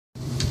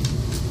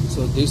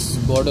So this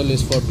bottle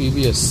is for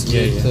PBS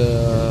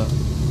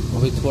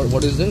with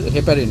what is it?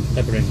 Heparin.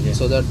 Heparin, yeah.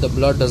 So that the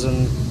blood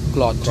doesn't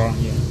clot.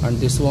 Yeah. And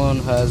this one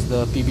has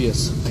the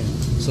PBS. Yeah.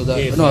 So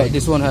that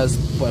this one has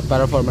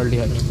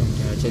paraformaldehyde.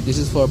 So this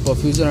is for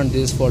perfusion and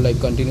this is for like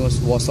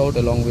continuous wash out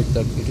along with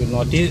the it will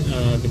not.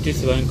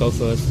 This one go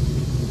first.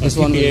 This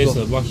one will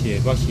go. Wash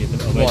it away the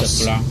blood.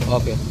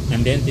 Okay.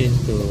 And then this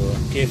to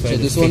give. So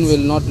this one will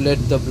not let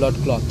the blood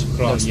clot.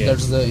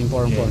 That's the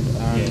important point.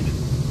 And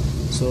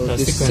so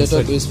this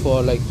setup is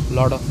for like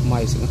lot of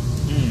mice.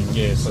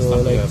 Yeah.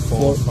 So like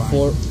four.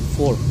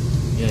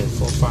 Yeah,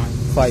 4,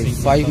 5.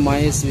 Five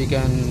mice we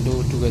can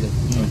do together.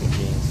 Okay.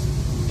 Yes.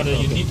 But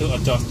you need to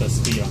adjust the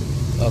speed.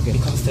 Okay.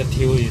 Because the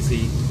tube is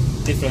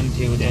different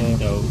tube than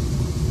the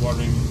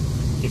volume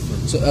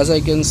different. So as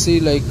I can see,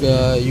 like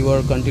you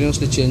are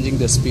continuously changing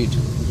the speed.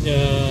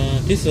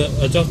 This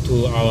adjust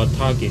to our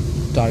target.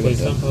 For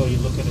example, you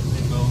look at the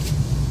table.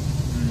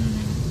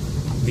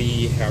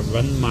 We have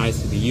one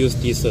mice. We use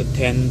this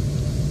 10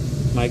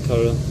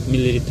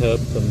 micromilliliter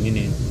per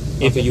minute.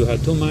 If you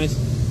have 2 mice,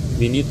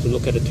 we need to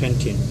look at the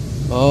 20.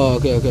 Oh,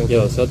 okay.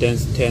 Yeah, so then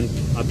 10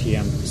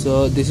 RPM.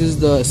 So this is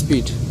the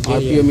speed,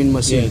 RPM in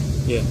machine.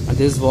 Yeah. And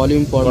this is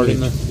volume per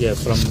minute. Yeah,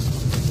 from.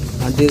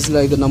 And this is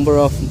like the number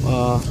of.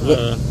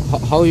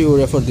 How you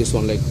refer this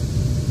one, like?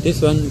 This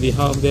one we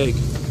have there.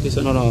 This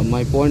one. No.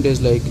 My point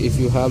is like if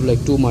you have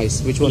like 2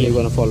 mice, which one are you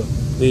gonna follow?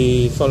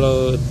 We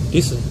follow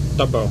this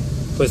double.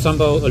 For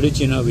example,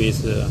 original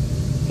with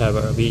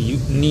we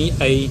need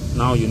 8.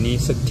 Now you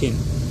need 16.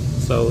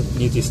 So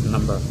need this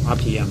number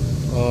RPM.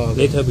 Okay.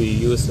 Later we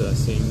use the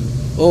same.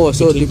 Oh,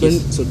 so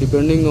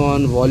depending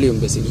on volume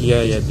basically.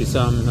 Yeah. Based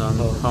on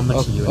how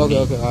much you need.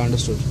 Okay, I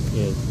understood.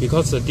 Yeah,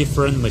 because the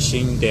different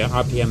machine, their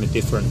RPM is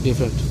different.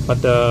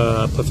 But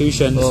the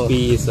perfusion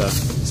speed is.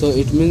 So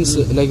it means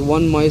like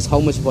 1 mice, how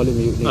much volume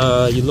you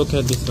need? You look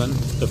at this one.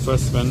 The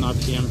first one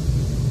RPM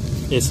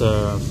is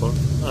for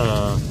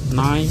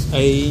 9,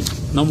 8,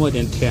 no more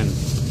than 10.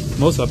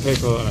 Most of the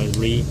paper I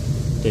read,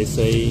 they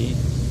say.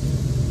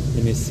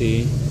 Let me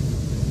see.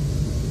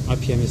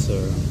 RPM is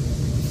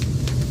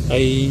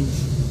 8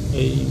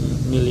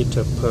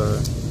 milliliter per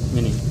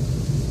minute.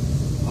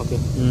 Okay.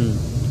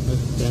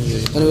 Then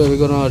anyway, we're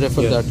gonna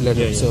refer that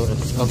later. Yeah, so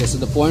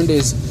the point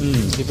is,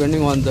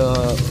 depending on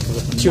the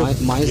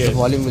mice, the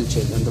volume will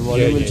change, and the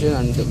volume will change,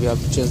 and we have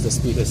to change the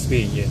speed. The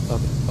speed, yeah.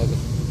 Okay.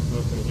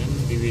 Then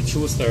we will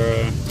choose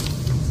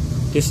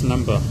this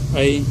number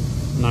 8,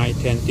 9,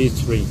 10.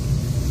 These three.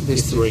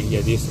 These three.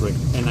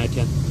 And 9,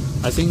 10.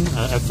 I think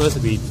at first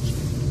we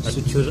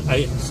choose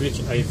switch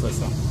A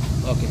first.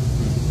 Okay.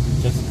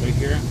 Just right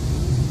here.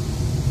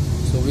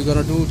 So we're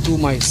gonna do 2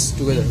 mice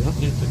together, huh?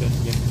 Yeah, together.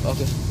 Yeah.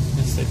 Okay.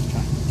 Let's try.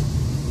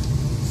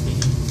 See.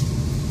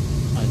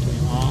 I turn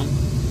it on.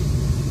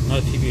 Now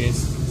PBS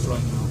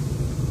flowing now.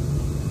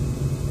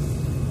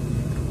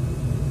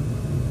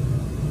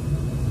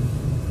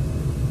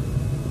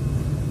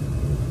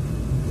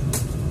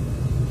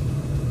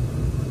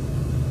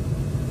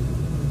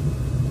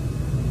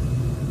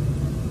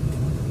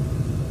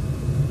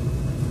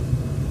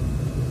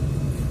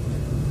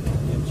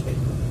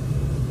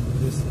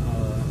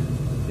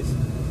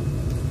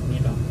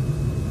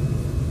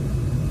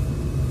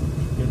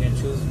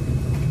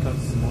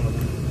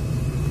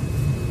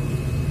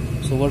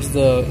 So what's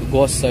the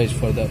gauze size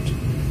for that?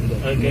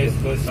 Okay,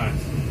 gauze size.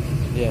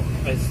 Yeah.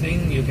 I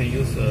think you can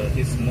use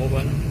this small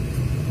one.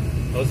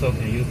 Also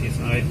can use this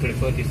one. I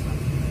prefer this one.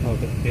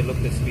 Okay. You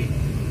look the speed.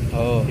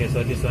 Oh. Okay,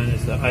 so this one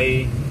is the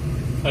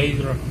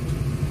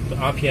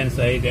RPM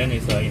say then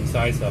it's in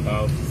size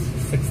about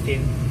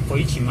 16 for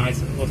each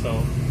mice.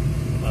 Also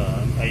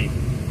 8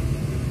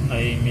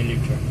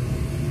 milliliter.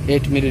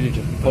 8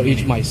 milliliter for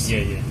each mice.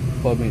 Yeah.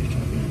 Per minute.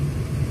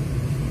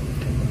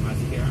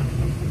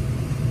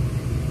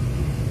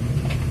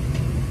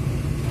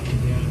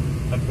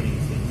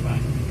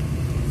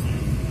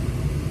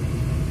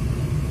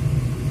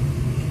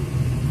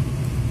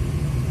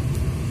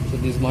 So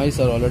these mice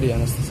are already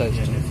anesthetized.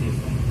 Yeah,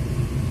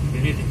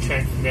 you need to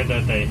check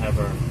whether they have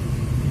a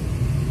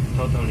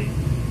completely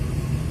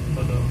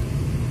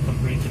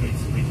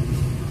split.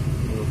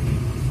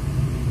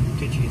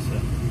 Which is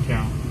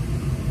down.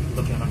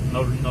 Okay,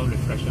 no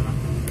reflection.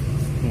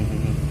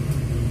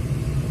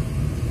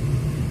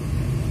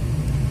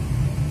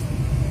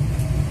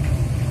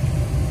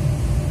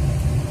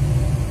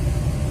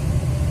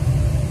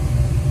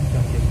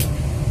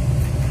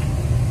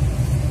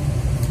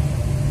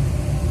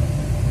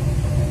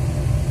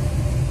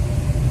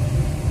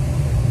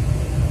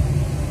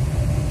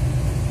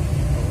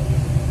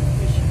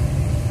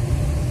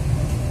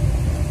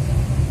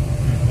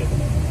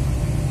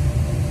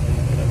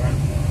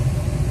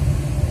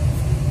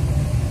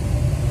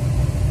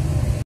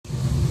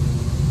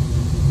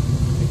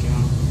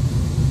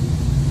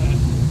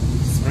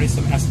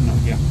 Some ethanol,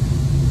 yeah.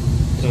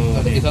 So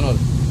ethanol?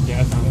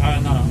 Yeah,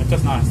 ethanol. No,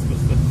 just not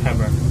supposed to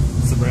have a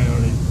spray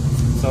only.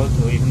 So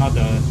if not,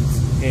 the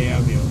air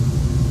will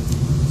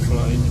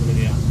flow into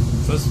the air.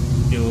 First,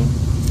 you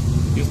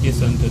use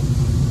this one to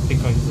pick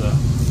out the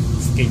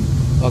skin.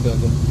 Okay.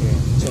 Yeah.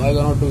 So I'm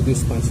gonna do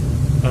this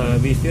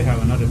myself. We still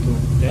have another tool.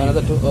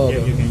 Another tool? Oh, yeah,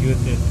 okay. You can use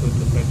this tool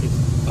to practice.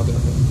 Okay.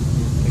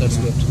 That's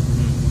good.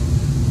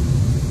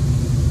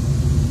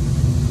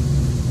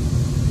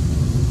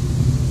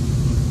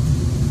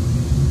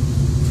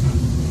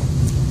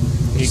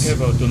 Be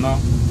careful, do not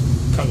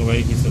cut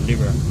away his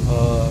liver.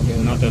 Okay.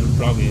 If not, the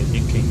blood will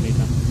leaking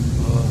later.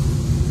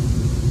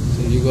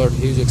 So you got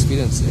huge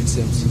experience, it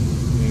seems.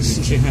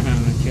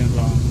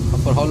 Long.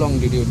 For how long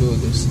did you do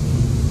this?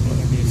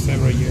 Maybe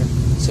several years.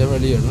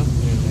 Several years, no?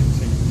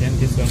 Then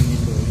this one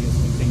need to use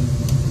something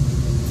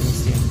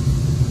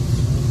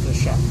the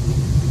sharp.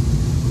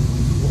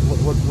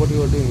 What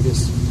you are doing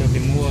this? To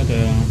remove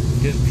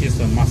this piece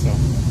of muscle.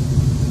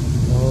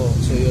 Oh,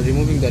 so you are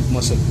removing that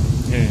muscle.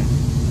 Yeah.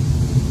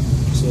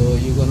 So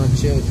you're gonna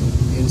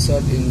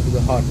insert into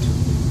the heart.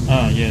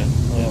 Yeah.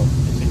 Oh.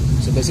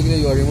 So basically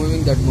you are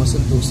removing that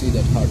muscle to see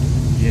that heart.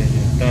 Yeah.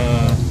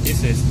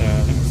 This is the,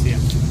 let me see.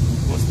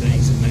 What's the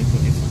name for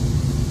this one?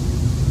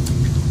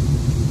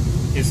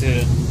 It's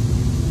a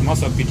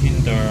muscle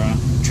between the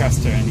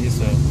chest and his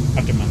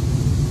abdomen.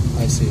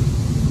 I see.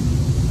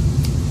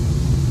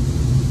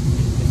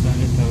 It's a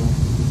little,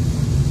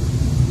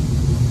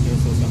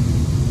 also some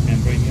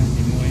membrane here,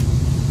 removing,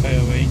 cut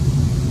away.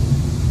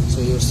 So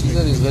your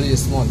Caesar is very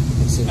small,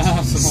 it seems.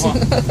 Small.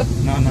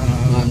 No.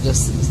 I'm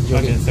just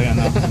joking. Okay,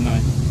 no.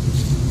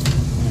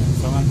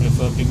 Someone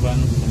prefer big one.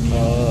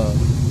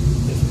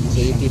 So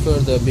you prefer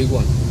the big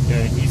one?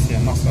 Yeah, easier,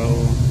 not so,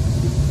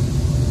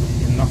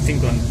 not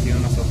single,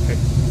 not so quick.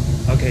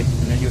 Okay,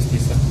 and then use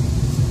this.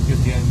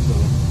 Use the end to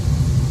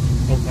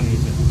open it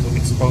to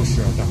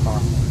exposure of the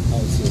heart. I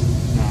see.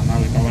 Now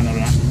we got one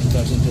around.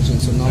 That's interesting.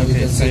 So now we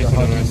can see the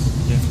heart.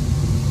 Yeah.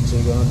 So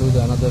you're gonna do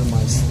the another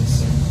mice.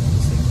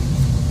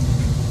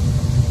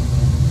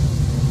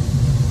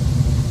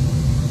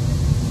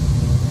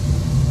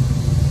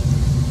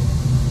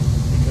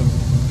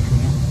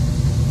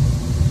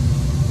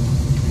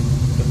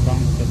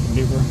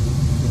 Liver.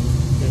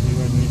 The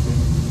liver need to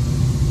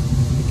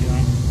pick it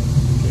up.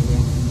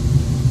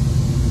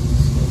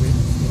 Slowly.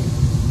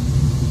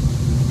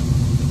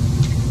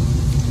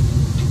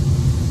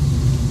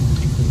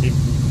 Deep.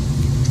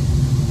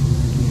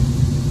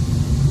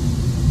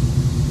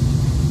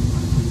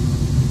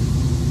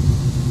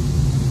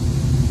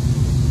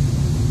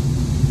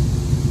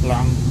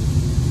 Lung.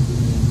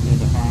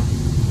 The heart.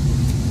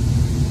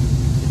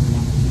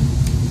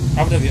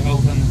 After we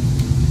open,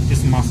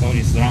 this muscle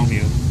is round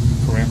view.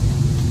 Correct.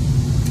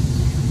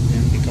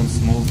 Then become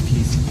small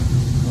piece.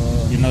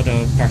 You know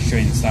the pressure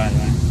inside,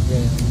 right? Yeah.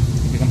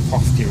 It become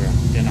posterior.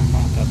 Then the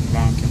heart, the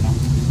lung cannot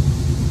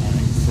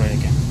inflate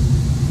again.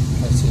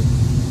 I see.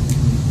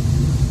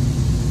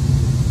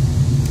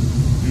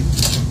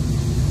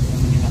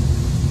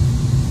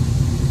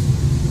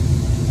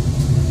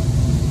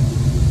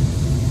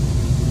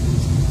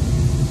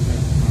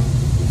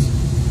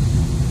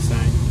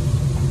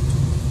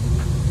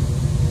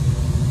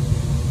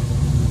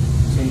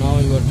 Now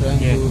you are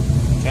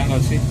trying to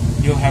see.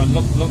 You have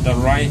look the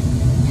right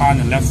part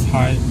and left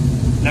side,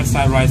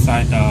 right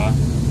side, the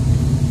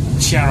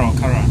shallow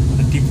color,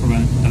 the deeper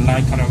one, the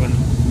light color one.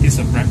 This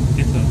is black.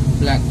 This is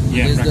black.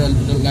 Yeah, this black.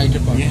 Is the lighter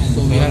part. Yeah,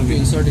 so we have to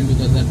insert into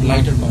that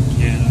lighter part.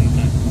 Yeah.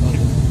 Okay.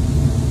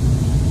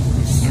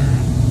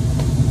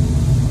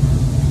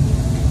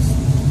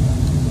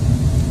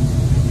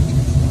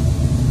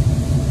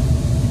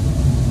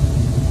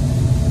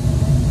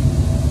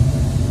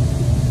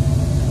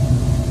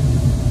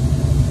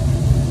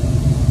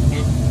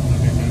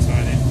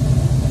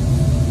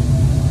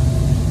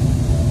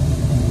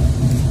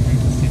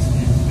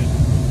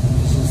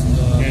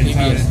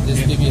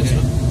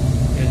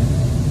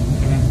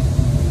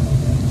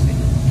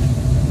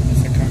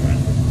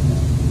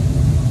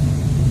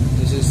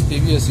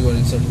 PBS you are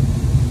inserting.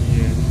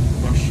 Yeah,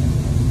 brush.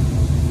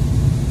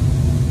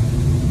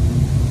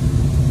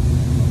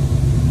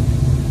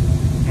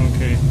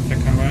 Okay,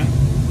 second one.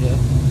 Yeah.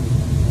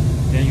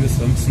 Then use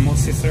some small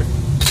scissor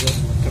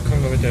to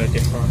cover the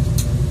different.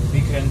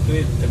 We can do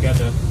it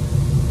together.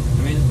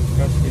 I mean,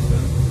 brush this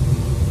one.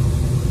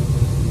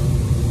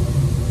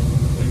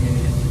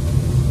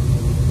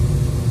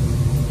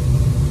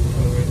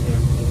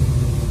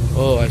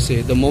 Oh, I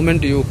see. The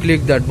moment you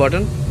click that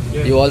button,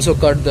 you also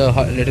cut the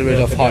little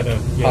bit of heart.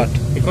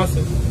 Because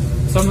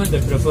someone they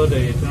prefer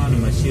they turn on the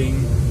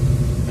machine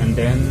and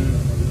then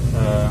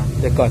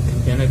they cut.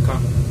 Then they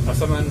cut.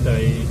 Someone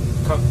they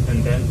cut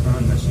and then turn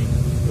on the machine.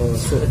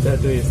 So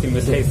that is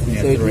simultaneously.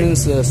 So it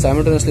means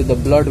simultaneously the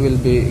blood will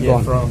be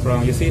gone.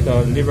 From you see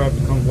the liver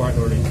become white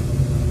already.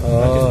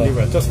 This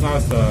liver just now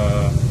it's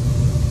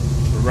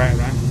red,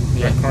 right?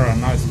 Red color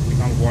now it's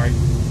become white.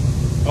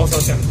 Also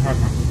second part.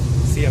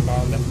 See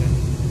about left hand.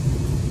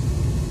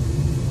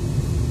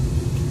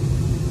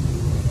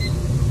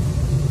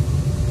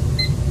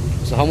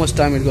 So how much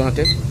time it's gonna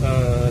take?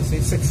 See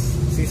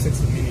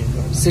 6 minutes.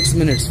 Right? 6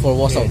 minutes for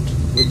wash out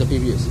with the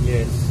PBS.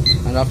 Yes.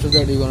 And after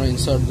that you're gonna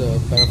insert the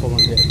paraform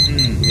here.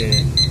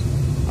 Yeah.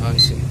 I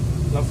see.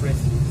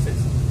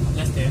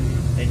 Less than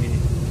 8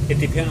 minutes. It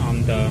depends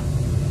on the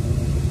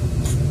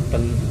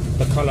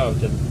the color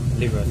of the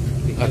liver,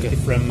 because Okay.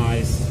 different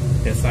mice,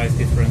 their size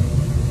different,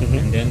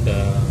 and then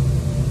the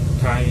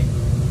type,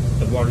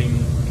 the volume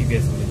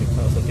PBS will be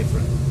also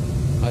different.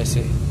 I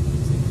see.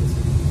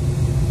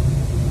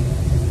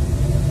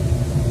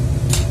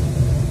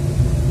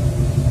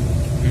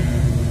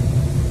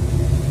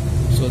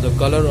 So the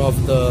color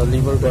of the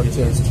liver got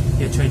changed.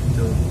 Yeah, changed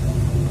to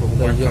The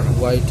white color.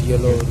 white,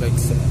 yellow, like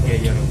so. Yeah,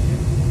 yellow. Yeah.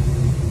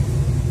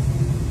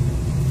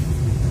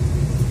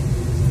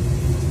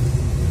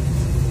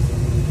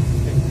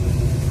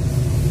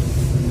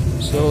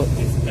 So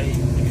Let me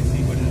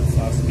see what is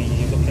fast speed.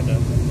 You look at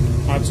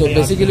the. so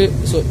basically,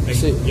 so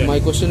see, Yeah. my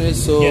question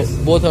is, so Yes.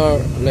 both are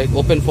like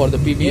open for the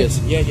PBS.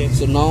 Yeah, yeah.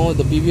 So now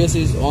the PBS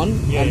is on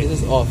Yeah, and yeah.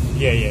 this is off.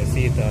 Yeah, yeah.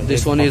 See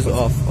This one is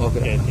off.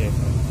 Okay. Yeah,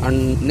 yeah.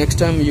 And next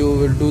time you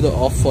will do the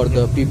off for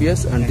the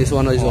PBS, and this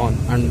one is on,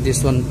 and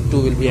this one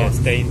too will be Yeah, on.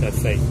 stay the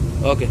same.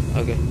 Okay,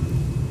 okay,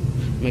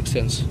 makes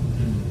sense.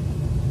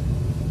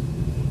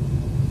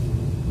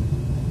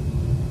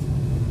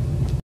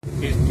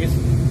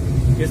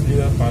 This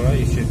liver fibro,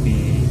 it should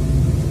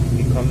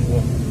become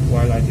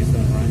white like this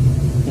one,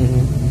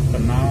 right?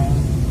 But now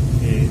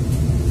it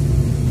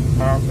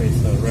half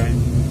is red,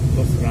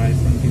 looks like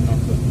something not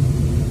good.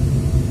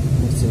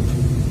 Let's see.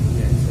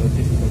 Yeah, so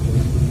difficult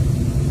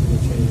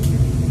to change.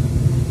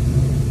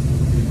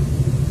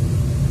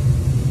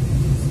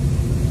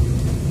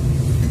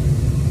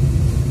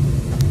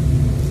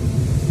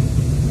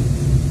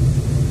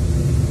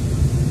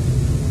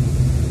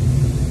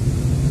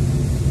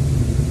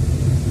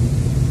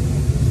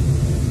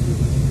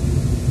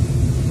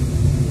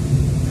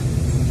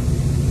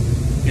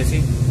 You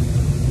see,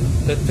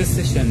 the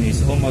position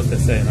is almost the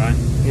same, right?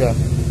 Yeah.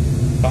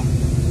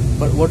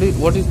 But what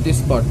is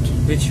this part?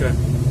 Which one?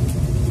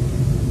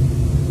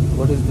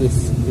 What is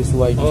this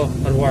white? Oh,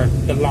 the word,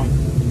 the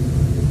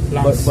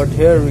lungs. But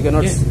here we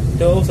cannot. Yeah,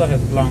 they also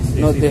have lungs.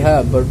 No, they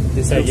have, but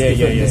this looks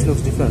different. This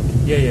looks different.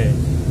 Yeah, yeah.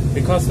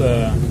 Because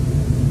the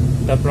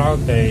blood,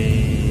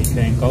 they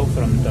can go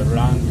from the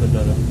lung to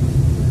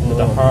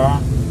the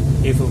heart.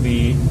 If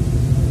we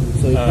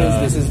So it means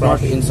this is not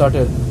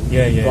inserted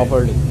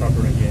properly.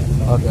 Properly, yeah.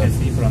 So Okay. you can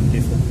see from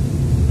this one,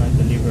 right,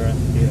 the liver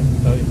here.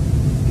 So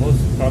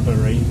most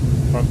probably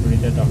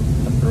that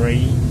the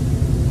brain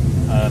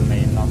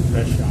may not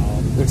fresh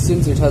out. It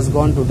seems it has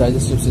gone to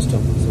digestive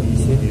system. So you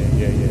see,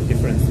 Yeah.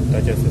 Different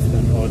digestive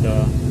system or the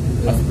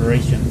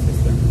aspiration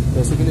system.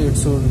 basically it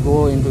should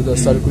go into the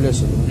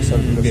circulation. Yeah,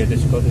 Circulation. they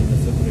should go in the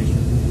circulation.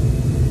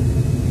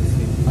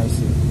 I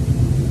see.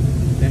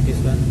 Then this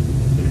one,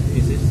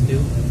 is it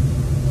still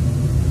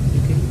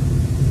okay?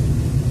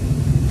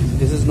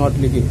 This is not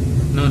leaky.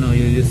 No,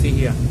 you see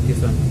here, this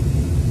one.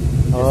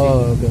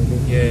 Oh, okay.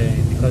 Yeah,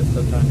 because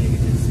sometimes you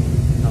can see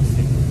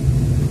nothing.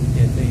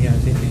 Yeah,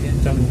 see,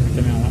 trong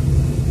miệng lắm.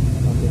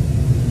 Okay.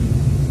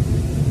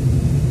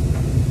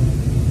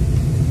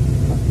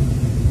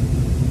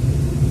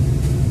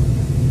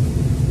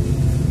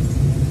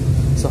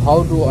 So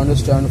how to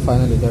understand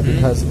finally that it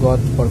has got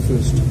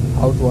perfused?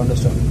 How to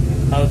understand?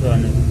 How to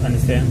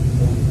understand?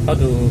 How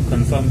to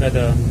confirm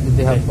whether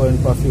They have been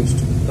perfused.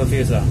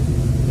 perfuser?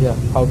 Yeah.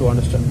 How to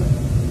understand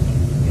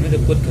that? In the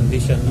good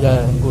condition.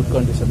 Yeah, good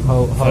condition.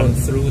 How?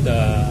 Through the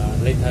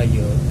later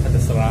you have the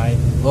slide.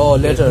 Oh,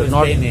 later, With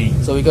not.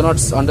 staining. So we cannot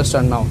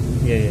understand now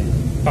Yeah.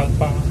 But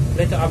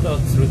later after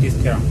through this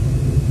term.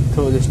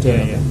 through this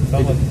tail.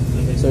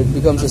 So it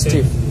becomes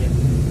stiff. Yeah.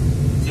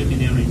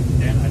 Seminary.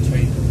 Then I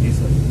try to this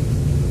one.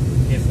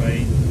 If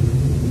I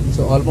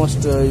So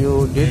almost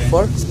you did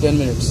for 10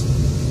 minutes,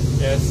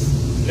 yes,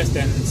 less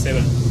than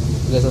 7.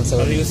 less than 7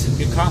 But minutes.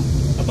 you count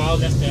about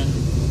less than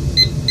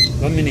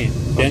 1 minute.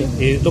 Then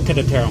you look at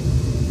the tail.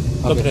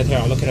 Look at the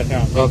tail. Look at the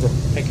tail. Okay.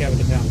 Take care of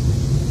the tail.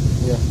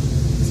 Yeah.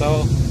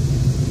 So,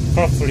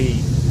 probably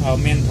our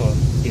mentor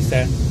is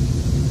that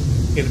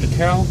if the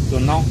tail will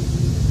not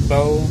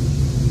bow,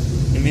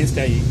 it means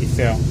that it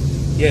fell.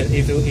 Yeah,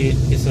 if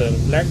it's a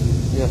leg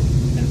Yeah.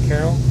 and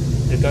tail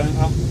is going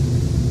up,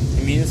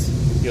 it means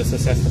you're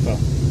successful.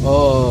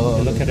 Oh.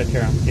 You look at the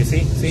tail. You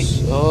see?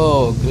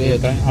 Oh, It's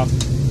great. going up.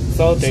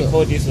 So they So-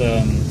 call this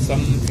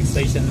some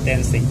fixation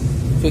dancing.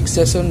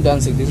 Fixation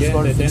dancing. This is Yeah,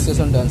 called the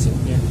fixation dancing.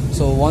 Yeah.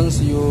 So once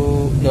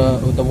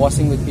the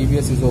washing with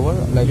PBS is over,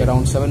 like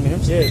around 7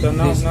 minutes. Yeah, so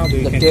now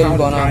we the can tail count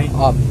the gonna time.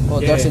 up. Oh,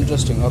 Yeah. that's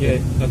interesting.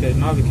 Okay. Yeah, okay,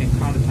 now we can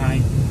count the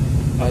time.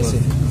 I see.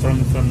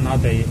 From now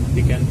they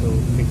began to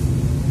fix.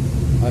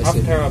 I see.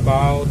 After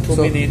about 2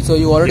 minutes. So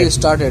you already Yeah.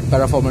 started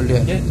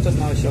paraformaldehyde. Yeah, just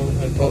now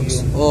I told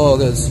you. Oh,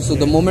 okay. So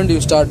the moment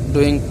you start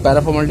doing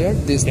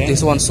paraformaldehyde, Yeah.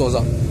 this one shows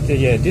up.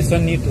 Yeah, this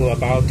one need to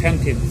about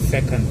 20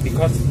 seconds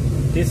because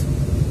this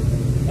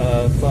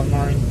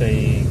formalin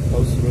they go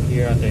through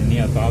here. They need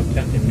about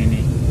 20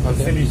 minutes to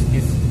Okay. finish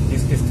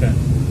this distance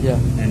Yeah.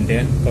 and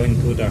then go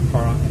into the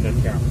heart and the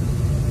tail.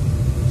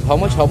 How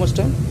much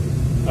time?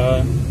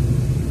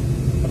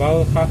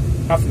 About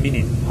half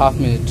minute. Half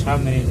minute.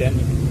 Half minute, then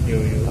you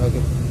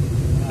Okay.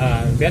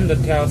 when the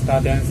tail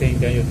start dancing,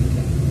 then you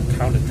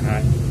count the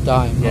time.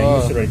 Time. Yeah,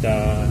 Oh. usually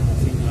I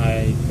think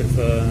I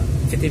prefer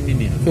 15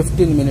 minutes.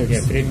 15 minutes.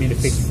 Yeah, 15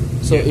 minutes fix.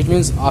 So it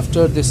means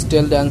after this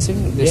tail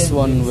dancing, this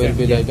one will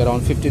be like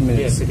around 15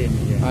 minutes. Yeah,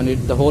 15 minutes. And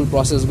the whole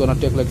process is gonna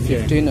take like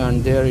 15,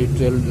 and there it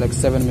will like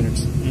 7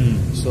 minutes.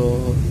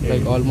 So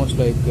like almost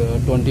like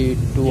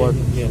 22 or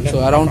so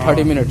around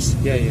 30 minutes.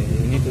 Yeah, you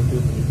need to do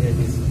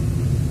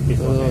this.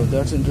 Oh,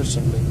 that's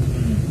interesting.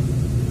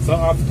 So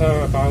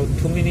after about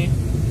 2 minutes,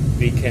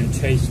 we can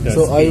change the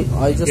speed.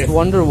 I just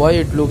wonder why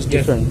it looks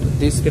different.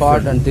 This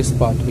part and this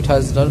part. It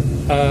has done.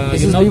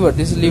 This is liver.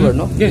 This is liver,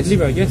 no? Yes,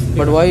 liver. Yes.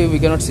 But why we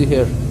cannot see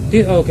here?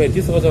 This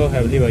also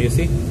have liver. You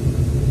see,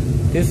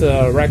 this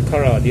red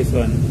color. This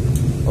one.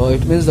 Oh,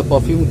 it means the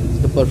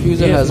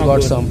perfusion has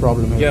got good. Some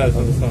problem here. Yeah,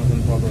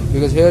 some problem.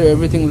 Because here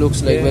everything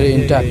looks like very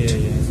intact.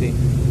 Yeah.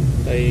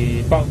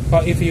 See,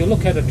 but if you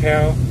look at the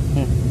tail,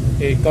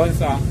 it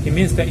goes on. It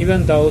means that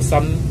even though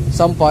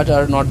some parts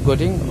are not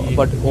getting,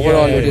 but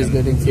overall it is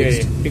getting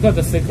fixed. Because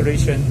the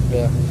circulation.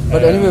 Yeah.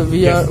 But anyway,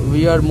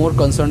 we are more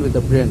concerned with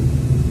the brain.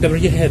 The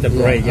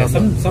brain. Yeah.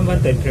 Okay.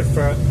 Someone they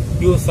prefer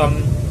use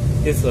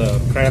this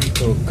clamp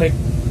to click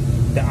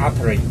the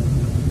artery.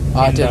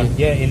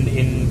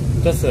 In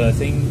this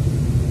thing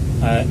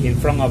in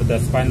front of the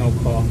spinal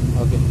cord.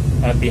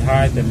 Okay.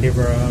 Behind the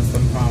liver,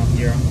 somehow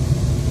here,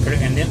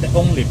 and then they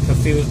only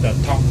perfuse the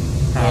top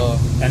half,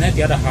 and then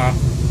the other half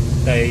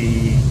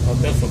they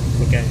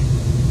forget.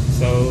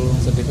 So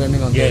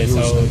depending on the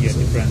use.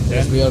 Different.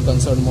 Yes, we are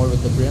concerned more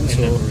with the brain.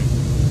 So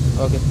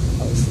okay.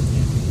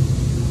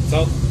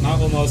 So now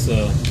almost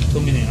 2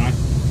 minutes, right?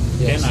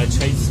 Yes. Then I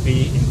change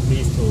speed,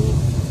 increase to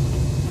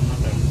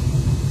another.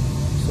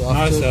 So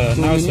after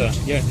 2 minutes?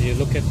 You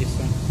look at this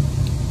one.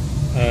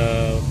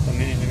 A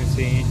minute, let me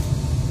see.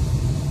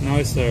 Now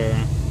it's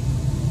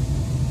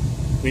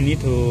we need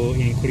to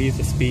increase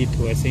the speed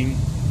to, I think,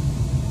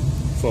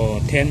 for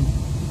 10.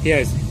 Here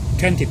is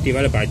 20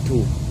 divided by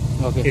 2.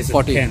 Okay, it's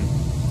 40. 10.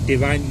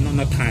 Divide,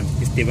 not times,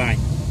 it's divide.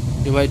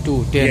 Divide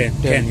 2, 10. Yeah,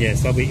 10, yeah.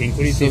 So we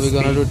increase so this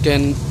we're going to do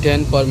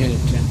 10 per minute.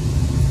 10.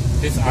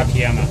 This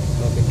RPM,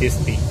 this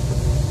speed.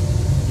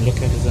 Look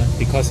at this,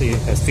 because it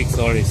has fixed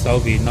already, so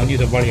we don't need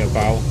to worry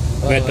about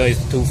whether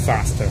it's too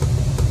faster.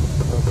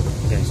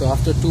 Okay. So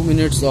after 2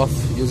 minutes of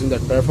using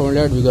that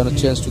perfusion, we're going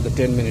to change to the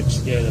 10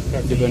 minutes. Yeah,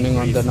 depending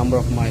on the number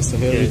of mice. So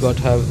here we got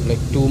to have like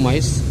 2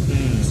 mice.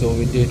 So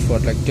we did for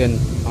like 10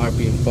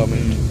 RPM per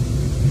minute.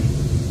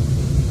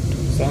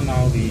 So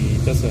now we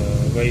just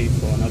wait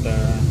for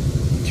another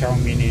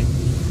 12 minutes,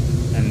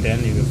 and then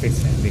it will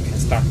fix and we can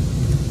start.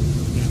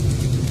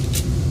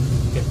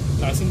 Okay.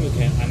 I think we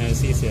can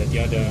analyze the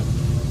other.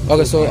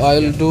 Okay, so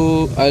I'll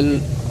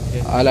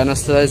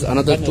anesthetize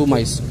another 2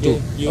 mice. You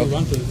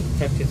want to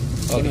practice?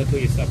 Okay. 2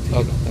 is up to you.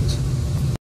 Okay, thanks.